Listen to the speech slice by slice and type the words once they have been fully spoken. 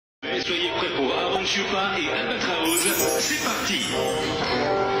soyez prêts pour Aaron Chupa et Albatraoz. C'est parti.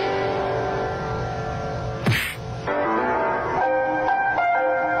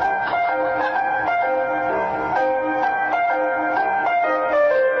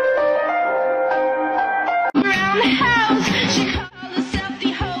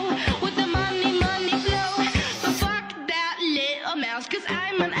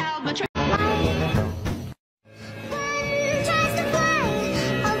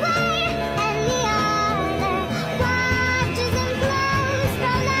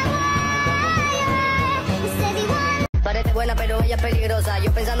 Parece buena pero ella es peligrosa.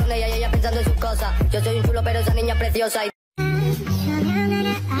 Yo pensando en ella y ella pensando en sus cosas. Yo soy un chulo pero esa niña es preciosa.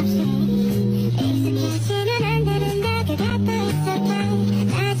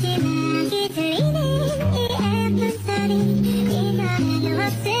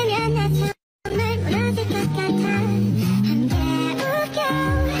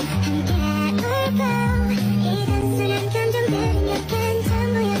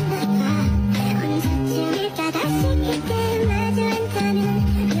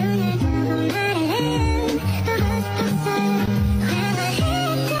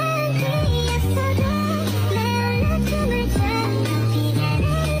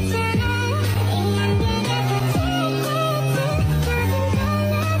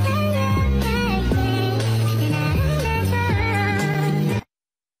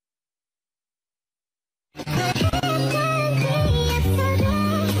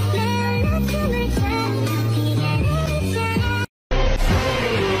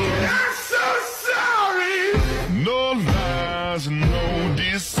 No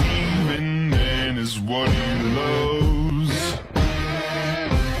deceiving, and is what he loves.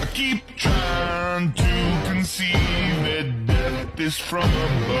 I keep trying to conceive that death is from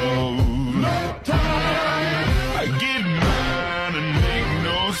above. No time. I get mine and make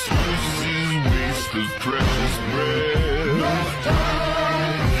no excuses, waste of precious breath. No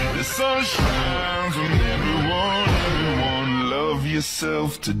time. The sun shines on everyone, love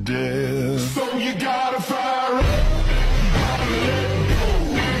yourself to death. So you gotta fire up.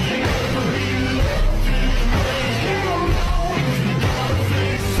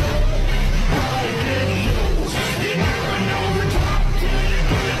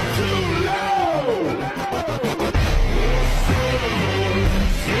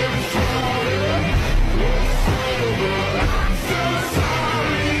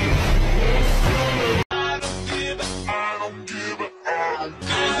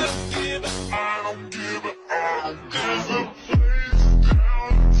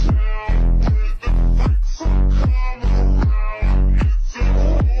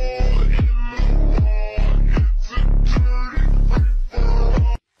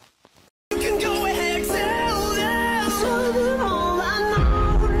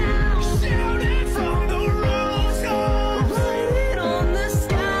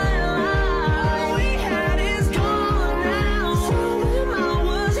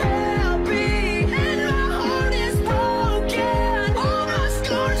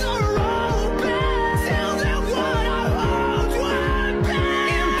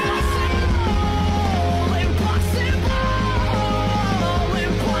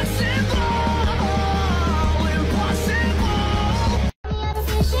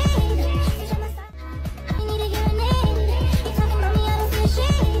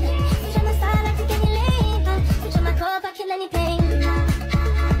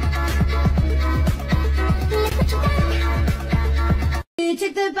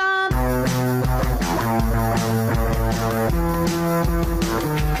 Take the bomb.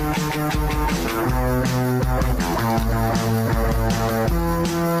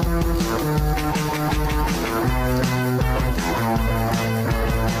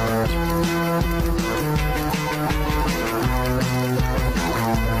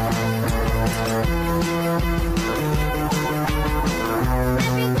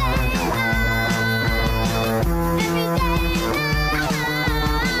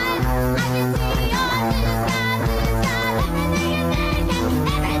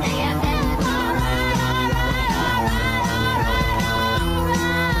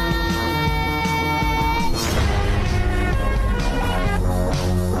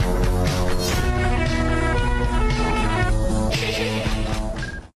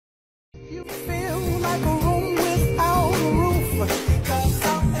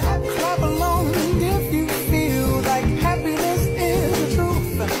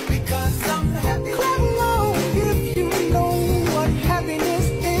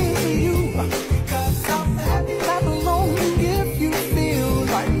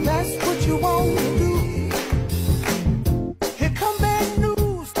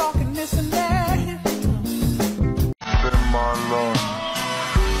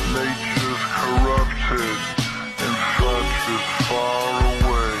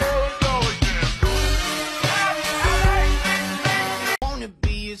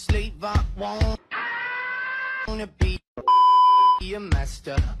 a slave, I wanna be a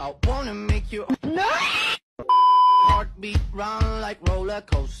master. I wanna make your heartbeat run like roller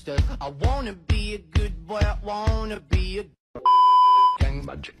coasters. I wanna be a good boy, I wanna be a gang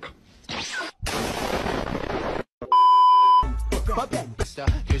magic.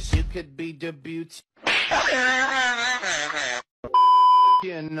 Cause you could be the beauty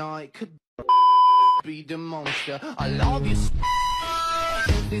and I could be the monster. I love you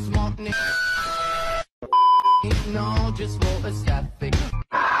this morning. No, just for aesthetic.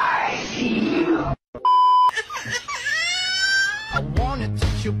 I see you. I wanna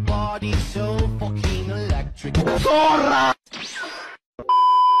touch your body so fucking electric. Zorra!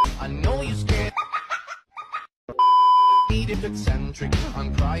 I know you're scared. Need it eccentric.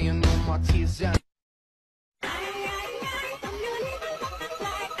 I'm crying on my tears and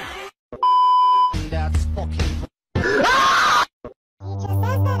that's fucking.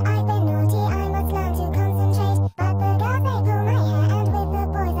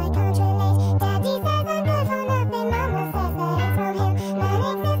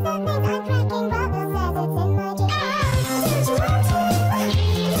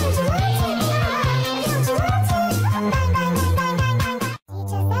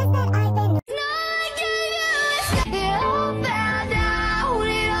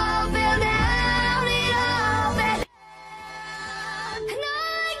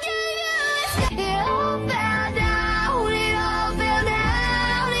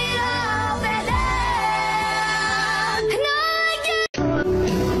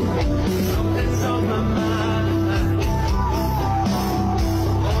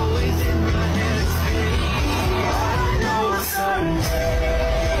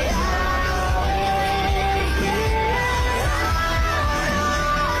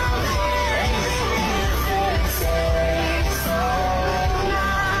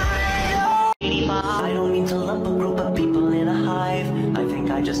 I don't mean to lump a group of people in a hive. I think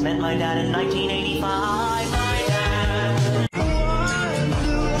I just met my dad in 1985. My dad.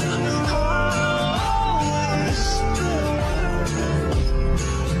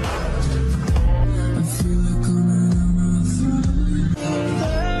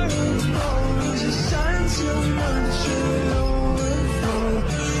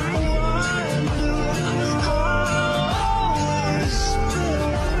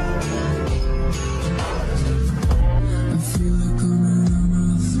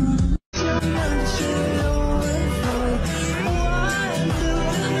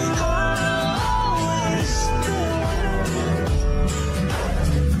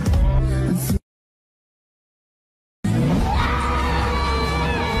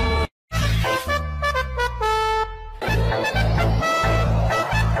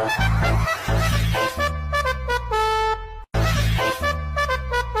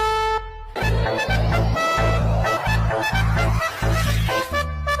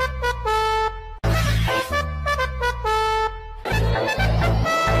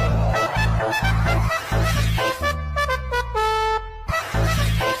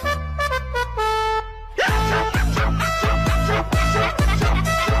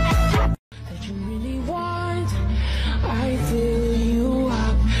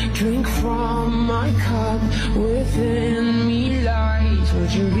 Drink from my cup, within me lies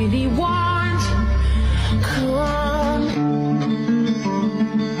what you really want. Come,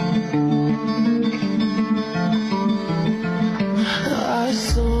 I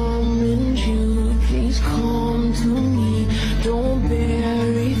summoned you, please come to me. Don't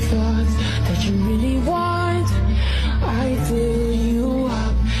bury thoughts that you really want. I fill you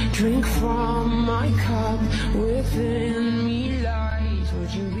up, drink from my cup, within me lies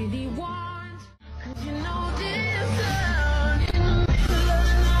what you really want. 'Cause you know this love in the middle of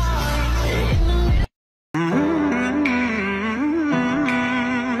the night.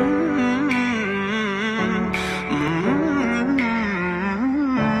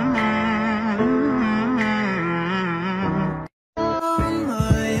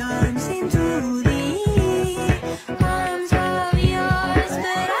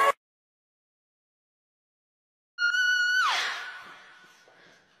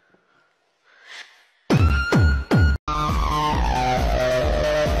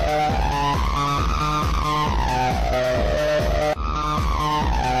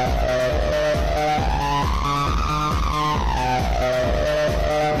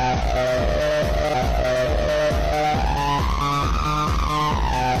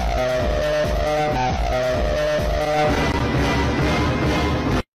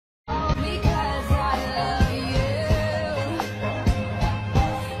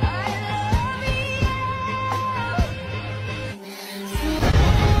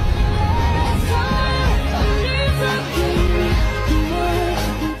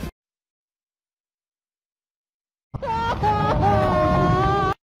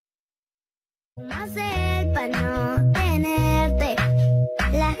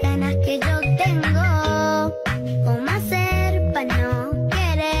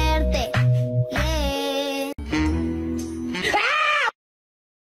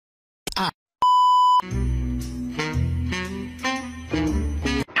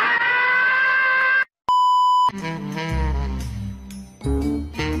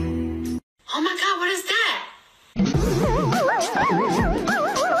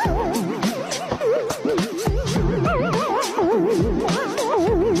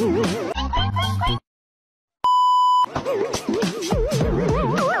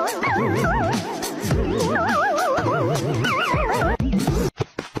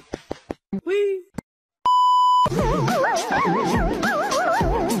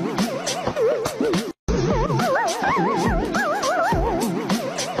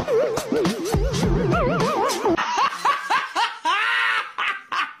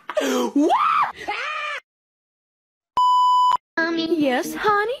 Yes,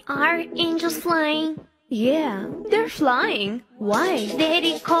 honey? Are angels flying? Yeah, they're flying. Why?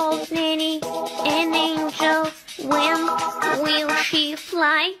 Daddy calls Nanny an angel. When will she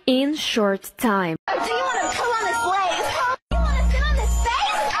fly? In short time. Do you want to come on this blaze? Do you want to sit on this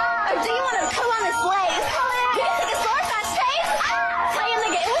face? Or do you want to come on this blaze? Do you think it's more fast chase? Tell you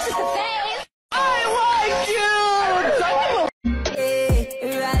nigga, it was just a phase. I like you!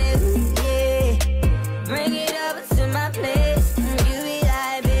 Bring it up to my place. You be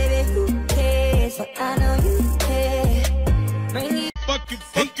like, baby, who cares? But I know you care. Bring it. Fuck you,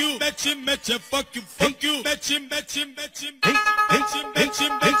 bet you, fuck you, bet you, bet you, bet you, bet you, bet you, bet you,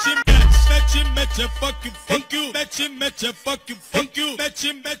 bet you, bet you, fuck you, bet you, fuck you, bet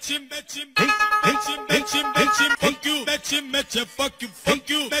you, bet you, bet you, bet you, bet you, bet you, fuck you, bet you, fuck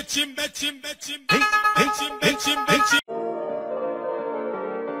you, bet you, bet you, bet you, bet you, bet you, bet you.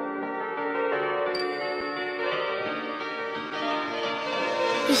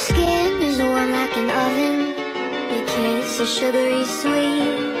 Your skin is warm like an oven. Your kiss is sugary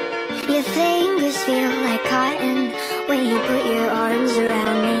sweet. Your fingers feel like cotton when you put your arms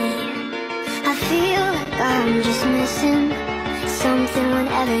around me. I feel like I'm just missing something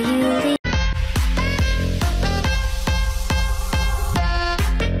whenever you leave.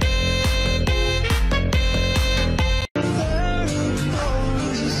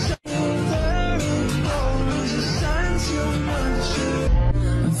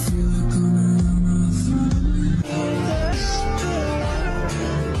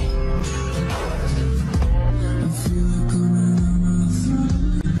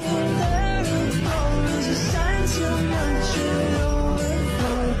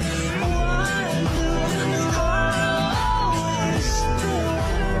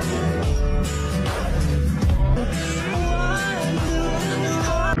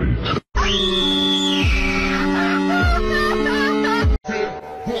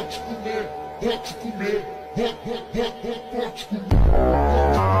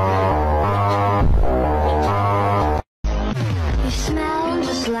 You smell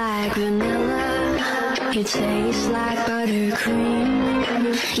just like vanilla. You taste like buttercream.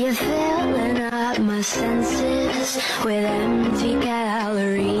 You're filling up my senses with empty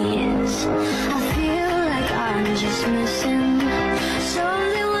calories. I feel like I'm just missing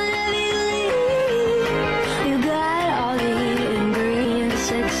something whenever you leave. You got all the ingredients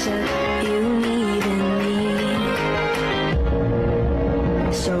except you need in me.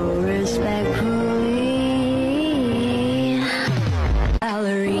 So respectfully,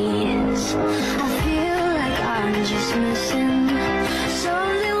 calories. I feel like I'm just missing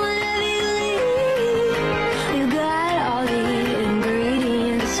something whenever you leave. You got all the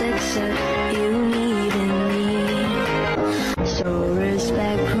ingredients except you need in me. So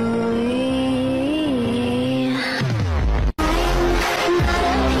respectfully, I'm not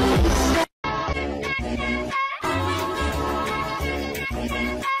a piece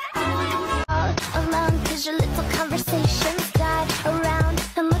alone, 'cause your little conversations died around.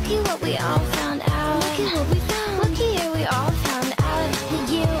 And looky what we all found out. Looky what we found. Looky here, we all found out that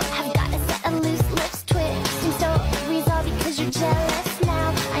you have got a set of loose lips twisting so resolved because you're jealous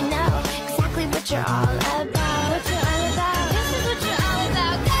now. I know exactly what you're all about. What you're all about. This is what you're all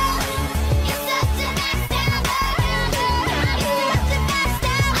about. Girl, you're such a backstabber. You're such a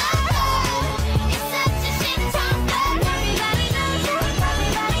backstabber. You're such a shit talker. Everybody knows you.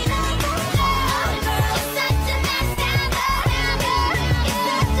 Everybody knows you. Girl, you're such a backstabber. You're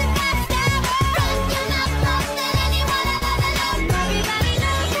such a backstabber. Run your mouth more than anyone I've ever known. Everybody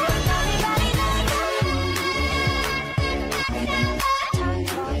knows you. Everybody knows you.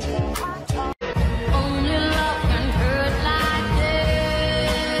 Only love can hurt like this.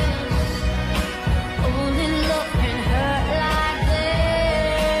 Only love can hurt like this.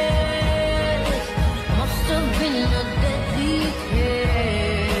 Must have been a deadly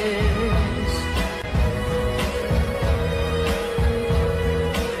kiss.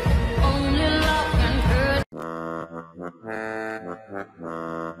 Only love can hurt.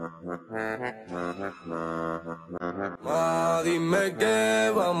 Dime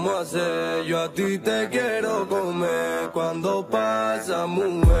qué vamos a hacer, yo a ti te quiero comer. Cuando pasa,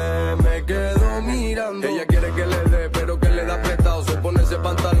 mujer, me quedo mirando. Ella quiere que le dé, pero que le da apretado. Se pone ese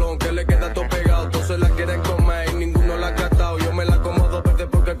pantalón que le queda todo pegado. Todos se la quieren comer y ninguno la ha catado. Yo me la como 2 veces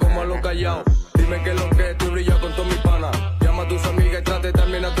porque como a lo callado. Dime que lo que tú brillas con todos mis panas. Llama a tus amigas y trate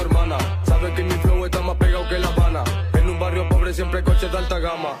también a tu hermana. Sabes que mi flow está más pegado que La Habana. En un barrio pobre siempre coches de alta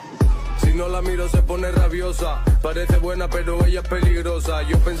gama. Si no la miro se pone rabiosa. Parece buena pero ella es peligrosa.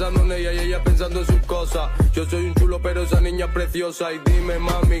 Yo pensando en ella y ella pensando en sus cosas. Yo soy un chulo pero esa niña es preciosa. Y dime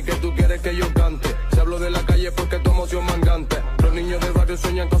mami que tú quieres que yo cante. Si hablo de la calle porque tu emoción mangante. Los niños del barrio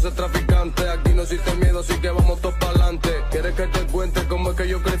sueñan con ser traficantes. Aquí no existe miedo, así que vamos todos para adelante. ¿Quieres que te cuente cómo es que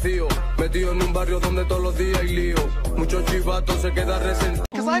yo crecí? Metido en un barrio donde todos los días hay lío. Muchos chivatos se quedan resentidos.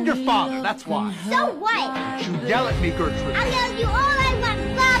 Because I'm your father, that's why. So what? You yell at me, Gertrude. I yell at you all I want,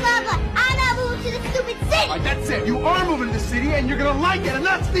 blah, blah, blah. I'm not moving to the stupid city. Alright, that's it. You are moving to the city, and you're gonna like it, and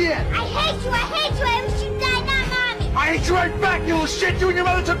that's the end. I hate you, I hate you, I wish you died, not mommy. I hate you right back, you little shit. You and your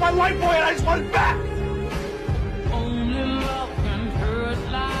mother took my life away, and I just want it back. Only love can hurt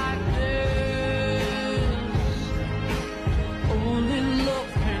like this. Only love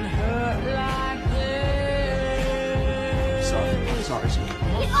can hurt like this. Sorry, sweetie.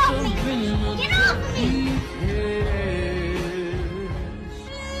 Get off me! Get off me!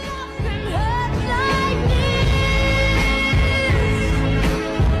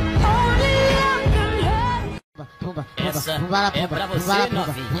 Essa é pra você,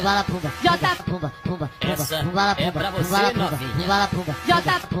 novinha. Essa é pra você, novinha. Essa é pra você, novinha. Essa é pra você, novinha.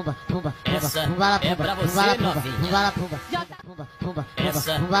 Essa é pra você, novinha. Essa é pra você, novinha. Essa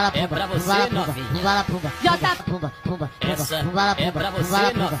é pra você,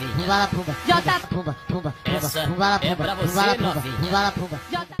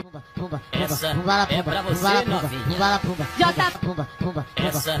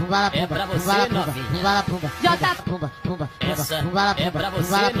 Essa é pra você, novinha. Essa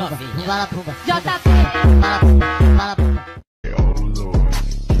é pra você, Oh Lord,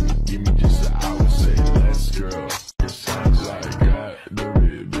 give me just an hour, say less, girl. It sounds like got the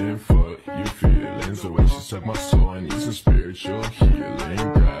ribbon, fuck your feelings. The way she suck my soul, I need some spiritual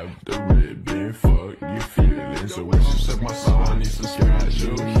healing. Grab the ribbon, fuck your feelings. The way she suck my soul, I need some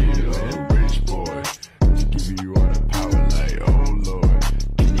spiritual healing. Rich boy, to give you all the power, like oh Lord,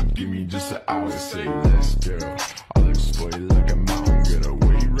 can you give me just an hour, say less, girl. I'll exploit it like a mountain, get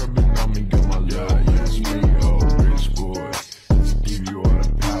away, rubbing on me, got my love, yes me, oh rich boy, to give you all the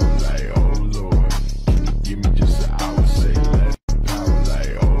power, like oh Lord, can you give me just an hour, say less, power,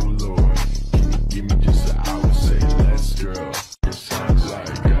 like oh Lord, can you give me just an hour, say less, girl. It sounds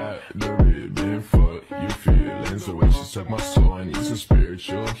like got the ribbon, fuck your feelings. The way she suck my soul, I need some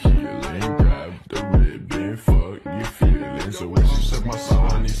spiritual healing. Grab the ribbon, fuck your feelings. The way she suck my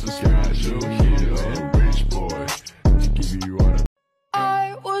soul, I need some spiritual healing. Rich boy, to give you all the.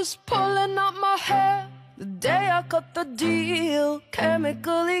 I was pulling out my hair the day I cut the deal.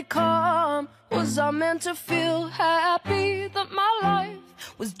 Chemically calm. Was I meant to feel happy that my life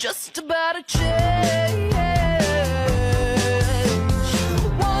was just about to change?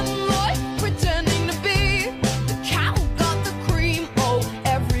 One life pretending to be the cow got the cream. Oh,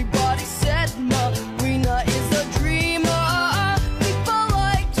 everybody said Marina is a dreamer. People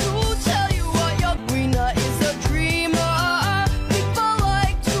like to tell you what your Marina is a dreamer. People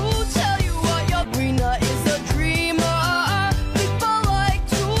like to tell you what your Marina is a dreamer. People like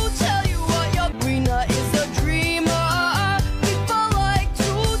to tell you what your Marina is a dreamer. People like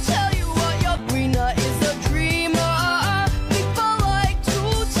to tell you what your Marina is a dreamer. People like to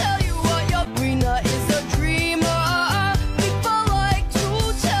tell you what your Marina is a dreamer. People like to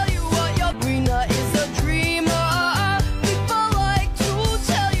tell you what your Marina is a dreamer. People like to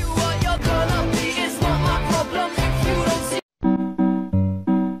tell you what you're gonna be. It's not my problem if you don't see.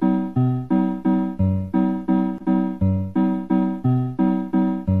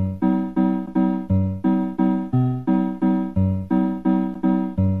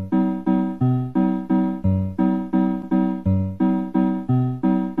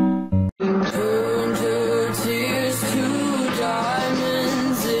 Turned her tears to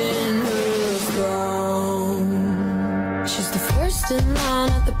diamonds in her crown. She's the first in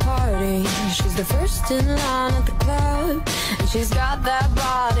line at the party. She's the first in line at the club. And she's got that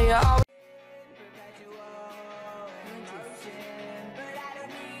body all.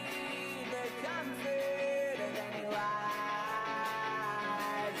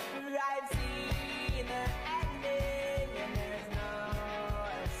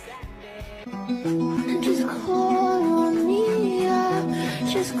 Just call me up,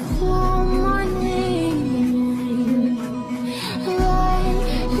 just call my name.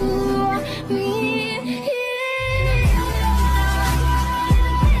 Right, you want me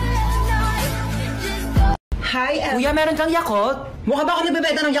Hi, Kuya, meron kang yakot? Mukha ba ako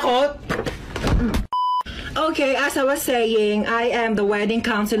nagbebenta ng yakot? Okay, as I was saying, I am the wedding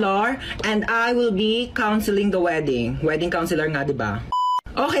counselor and I will be counseling the wedding. Wedding counselor nga, di ba?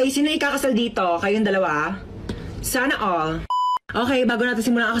 Okay, sino ikakasal dito? Kayong dalawa? Sana all. Okay, bago natin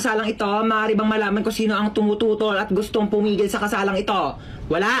simulan ang kasalang ito, maaari bang malaman kung sino ang tumututol at gustong pumigil sa kasalang ito?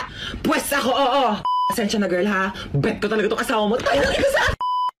 Wala? Pwes ako, oo! Asensya na girl ha, bet ko talaga itong asawa mo. Tayo lang ikasal!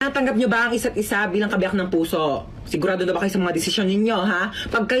 Natanggap nyo ba ang isa't isa bilang kabiyak ng puso? Sigurado na ba kayo sa mga desisyon ninyo, ha?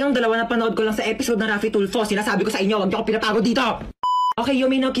 Pag kayong dalawa napanood ko lang sa episode ng Rafi Tulfo, sinasabi ko sa inyo, huwag niyo ako pinapagod dito! Okay, you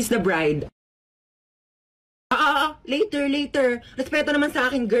may now kiss the bride. Later. Respeto naman sa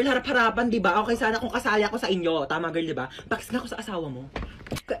akin, girl. Harap-harapan, di ba? Okay, sana kung kasali ako sa inyo. Tama, girl, di ba? Pakis nga ako sa asawa mo.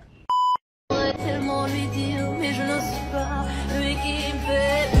 Tellement lui dire, mais je n'ose pas, lui qui me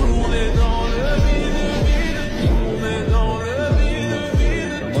fait tourner dans le vide, tourner dans le vide,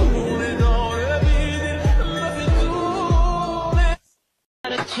 tourner dans le vide, me fait tourner.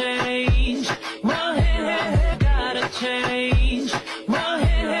 Gotta change, my head, gotta change, my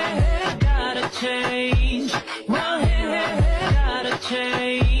head, gotta change, my head, gotta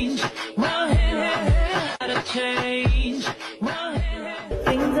change, my head, gotta change, my head.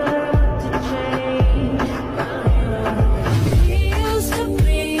 Things are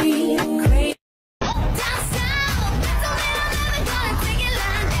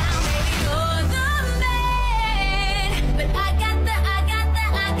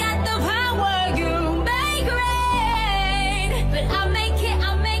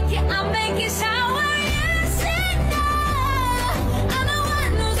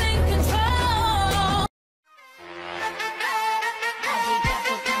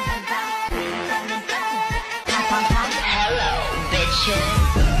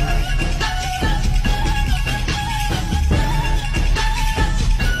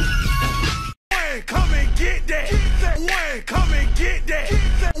Come and get that. One, come and get that.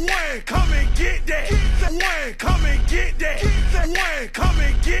 One, come and get that. One, come and get that. One, come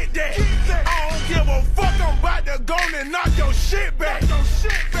and get that. I don't give a fuck. I'm about to go and knock your shit back.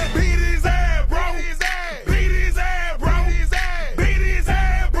 Beat his ass, bro. Beat his ass, bro. Beat his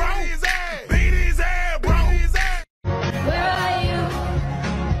ass, bro. Beat his ass, bro. Where are you?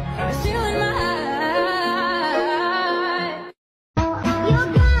 You're still in my eyes. You're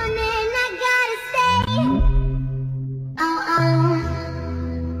gone and I gotta stay.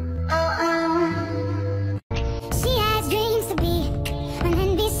 She has dreams to be, and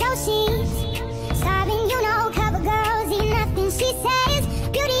then be so she's starving, you know, cover girls eat nothing. She says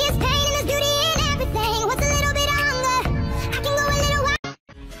beauty is pain and there's beauty in everything. What's a little bit of hunger? I can go a little while.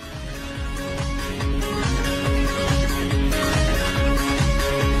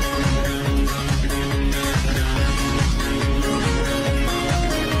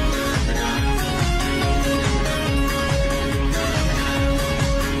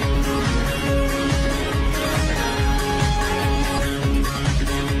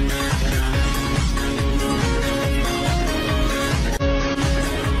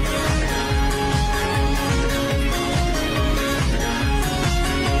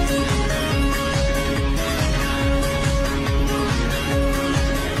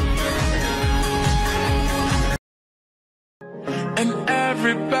 And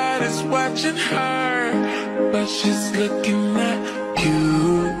everybody's watching her, but she's looking at you.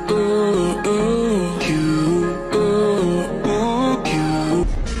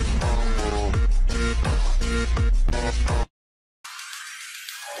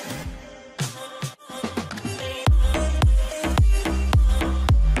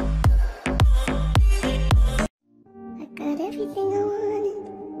 I got everything I wanted,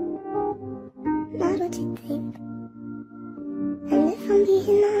 not what you think. And if I'm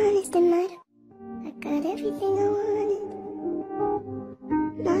being honest, it might have. I got everything I wanted,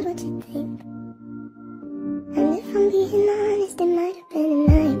 not what you think. And if I'm being honest, it might have been a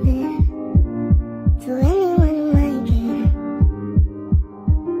nightmare to anyone who might care.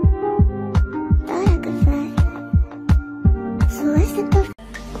 Thought I could fly, so I stepped off.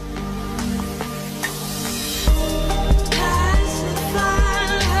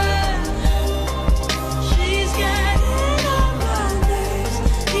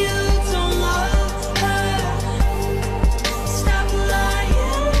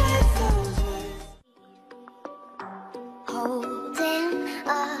 Holding a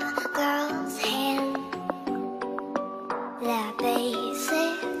girl's hand, that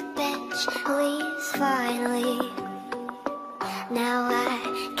basic bitch leaves finally. Now I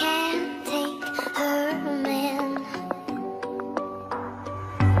can't take her man.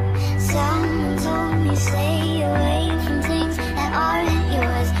 Someone told me stay away from things that aren't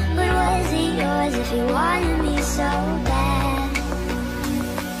yours, but was it yours if you wanted me so bad?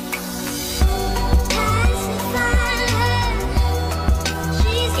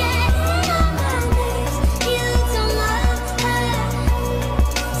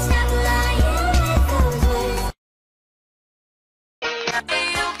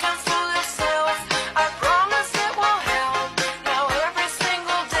 You